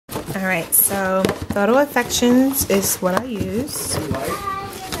Alright, so Photo Affections is what I use.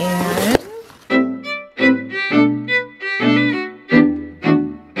 And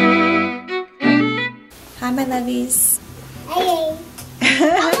hi, my lovies. Hey.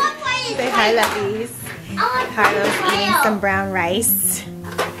 Say hi, lovies. Harlow's eating some brown rice.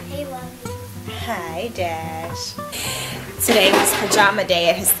 Hey, Mom. Hi, Dash. Today was pajama day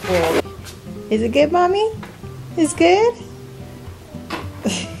at his school. Is it good, Mommy? It's good?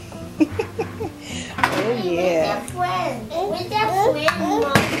 Oh, yeah. Where's that friend? Where's that friend, Mom?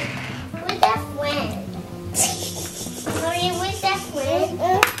 Where's that friend? Mommy, where's that friend?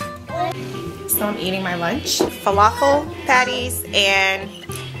 So I'm eating my lunch. Falafel patties and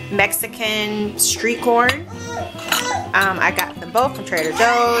Mexican street corn. I got them both from Trader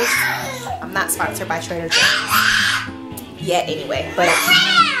Joe's. I'm not sponsored by Trader Joe's yet anyway, but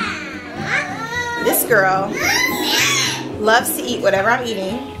this girl loves to eat whatever I'm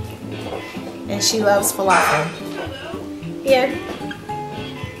eating, and she loves falafel. Here,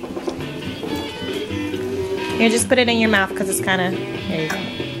 just put it in your mouth because it's kind of, there you go.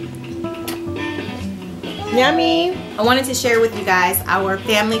 Yummy. I wanted to share with you guys our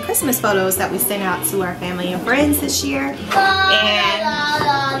family Christmas photos that we sent out to our family and friends this year. And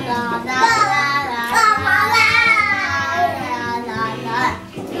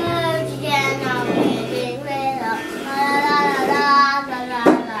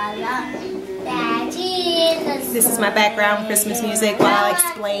this is my background Christmas music while I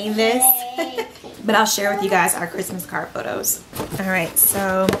explain this. But I'll share with you guys our Christmas card photos. Alright,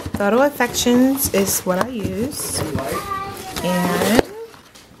 so Photo Affections is what I use. And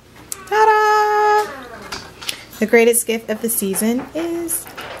ta-da! The greatest gift of the season is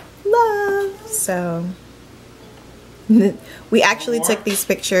love. So we actually took these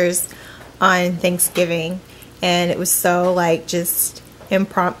pictures on Thanksgiving, and it was so like just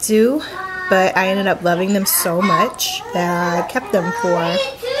impromptu, but I ended up loving them so much that I kept them for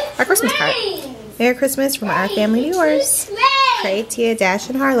our Christmas card. Merry Christmas from our family to yours. Trey, Tia, Dash,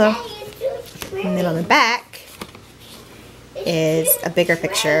 and Harlow. And then on the back is a bigger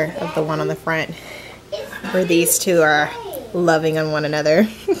picture of the one on the front, where these two are loving on one another.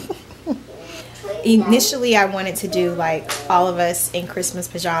 Initially, I wanted to do like all of us in Christmas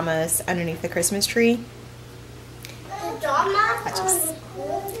pajamas underneath the Christmas tree.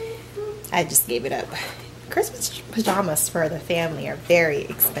 I just gave it up. Christmas pajamas for the family are very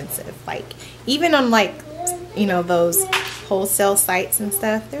expensive. Like, even on like, you know, those wholesale sites and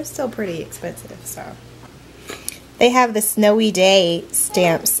stuff, they're still pretty expensive. So they have the snowy day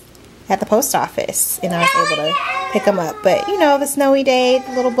stamps at the post office, and I was able to pick them up. But you know, the snowy day,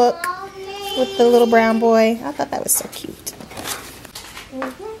 the little book with the little brown boy, I thought that was so cute. There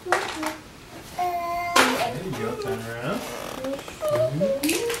you go, turn around.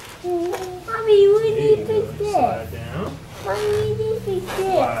 Mommy, you need to fix this. Slide down. Mommy, you need to fix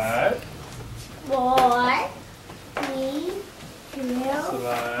this. Slide. Boy. Me. Girl.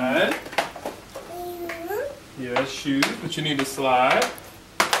 Slide. Yeah, shoes, but you need to slide.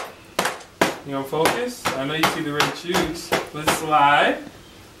 You gonna focus? I know you see the red shoes. Let's slide.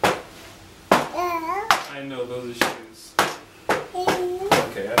 I know those are shoes.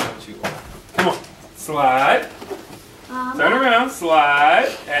 Okay, I know what you want. Come on. Slide. Turn around. Slide.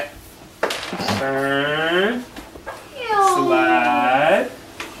 Turn. Slide.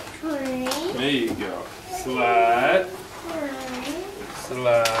 There you go. Slide.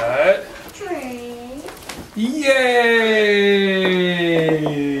 Slide. Yay!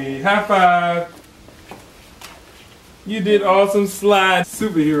 High five. You did awesome. Slide.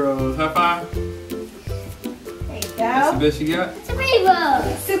 Superheroes. High five. There you That's the go. best you got?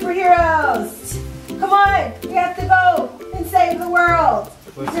 Superheroes! Come on, we have to go and save the world.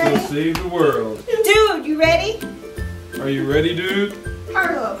 Let's go save the world. Dude, you ready? Are you ready, dude?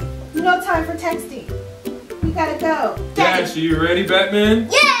 Harlow, no time for texting. We gotta go. Dash, are you ready, Batman?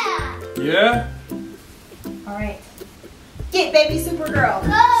 Yeah! Yeah? Alright. Get baby Supergirl.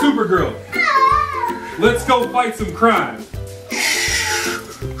 Supergirl, let's go fight some crime.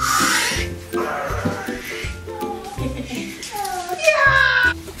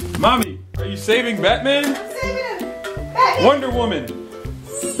 Mommy, are you saving Batman? I'm saving him. Batman. Wonder Woman.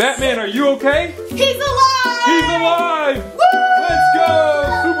 Batman, are you okay? He's alive! He's alive! Woo! Let's go,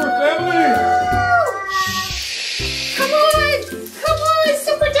 Super Family! Come on,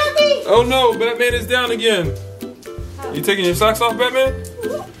 Super Dumpy! Oh no, Batman is down again. You taking your socks off, Batman?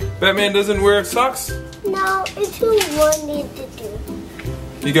 Batman doesn't wear socks? No, it's who you wanted to do.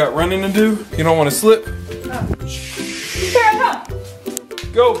 You got running to do? You don't want to slip? Here I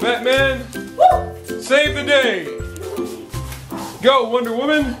come. Go, Batman! Woo! Save the day! Go, Wonder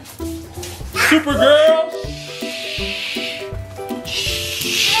Woman. Supergirl.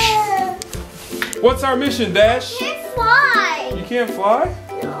 What's our mission, Dash? I can't fly. You can't fly?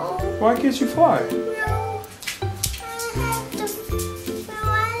 No. Why can't you fly? No. I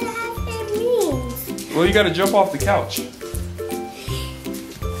have to means. Well, you gotta jump off the couch.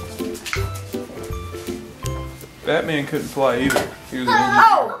 Batman couldn't fly either. He was an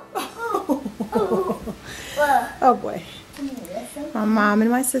Oh boy. My mom and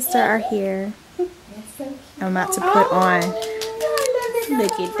my sister are here. I'm about to put on.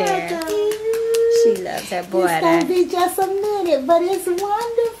 Look at that. She loves her boy. It's gonna be just a minute, but it's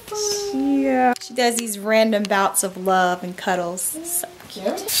wonderful. Yeah. She does these random bouts of love and cuddles. So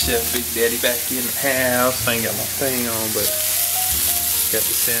cute. Chef Big Daddy back in the house. I ain't got my thing on, but got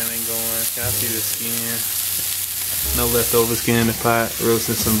the salmon going. Can I see the skin? No leftover skin in the pot.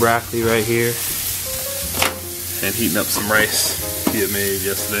 Roasting some broccoli right here. And heating up some rice he had made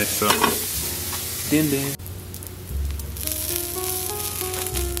yesterday. So, din din.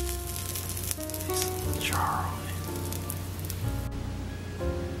 Charlie.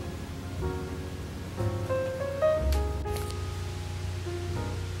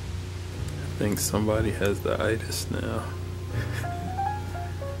 I think somebody has the itis now.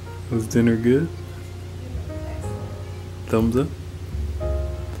 Was dinner good? Thumbs up.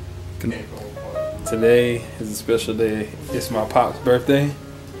 Today is a special day. It's my pop's birthday.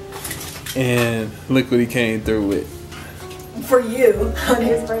 And look what he came through with. For you on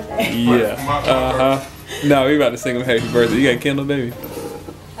his birthday. Yeah. No, we about to sing him happy birthday. You got a candle, baby?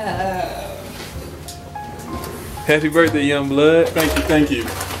 Happy birthday, young blood. Thank you, thank you.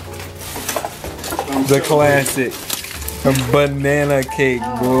 The classic. A banana cake,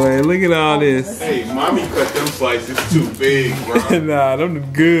 boy. Look at all this. Hey, mommy cut them slices too big, bro. Nah, them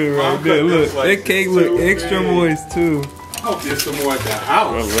good right there. Look, that cake look extra moist too. I hope there's some more at the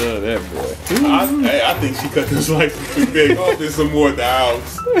house. I love that boy. I think she cut them slices too big. I hope there's some more at the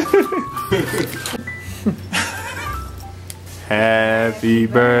house. Happy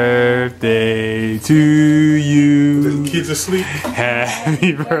birthday to you. The kids asleep.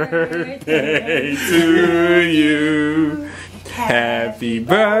 Happy birthday to you. Happy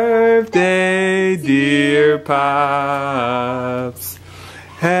birthday, dear Pops.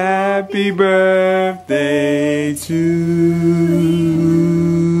 Happy birthday to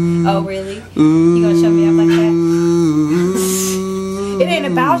you. Oh, really? You gonna show me up like that? It ain't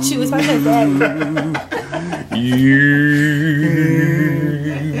about you, it's about your daddy.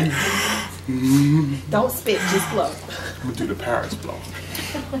 Don't spit, just blow. I'm gonna do the Paris blow.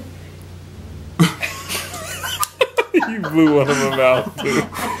 You blew one of them out too.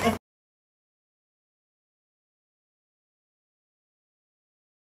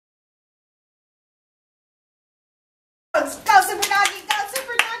 Go, Super Doggy! Go,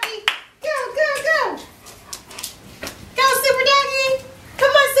 Super Doggy! Go, go, go! Go, Super Doggy!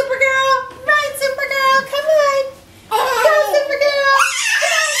 Come on, Supergirl! Right, Supergirl! Come on! Go, Supergirl!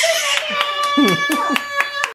 Come on, Supergirl!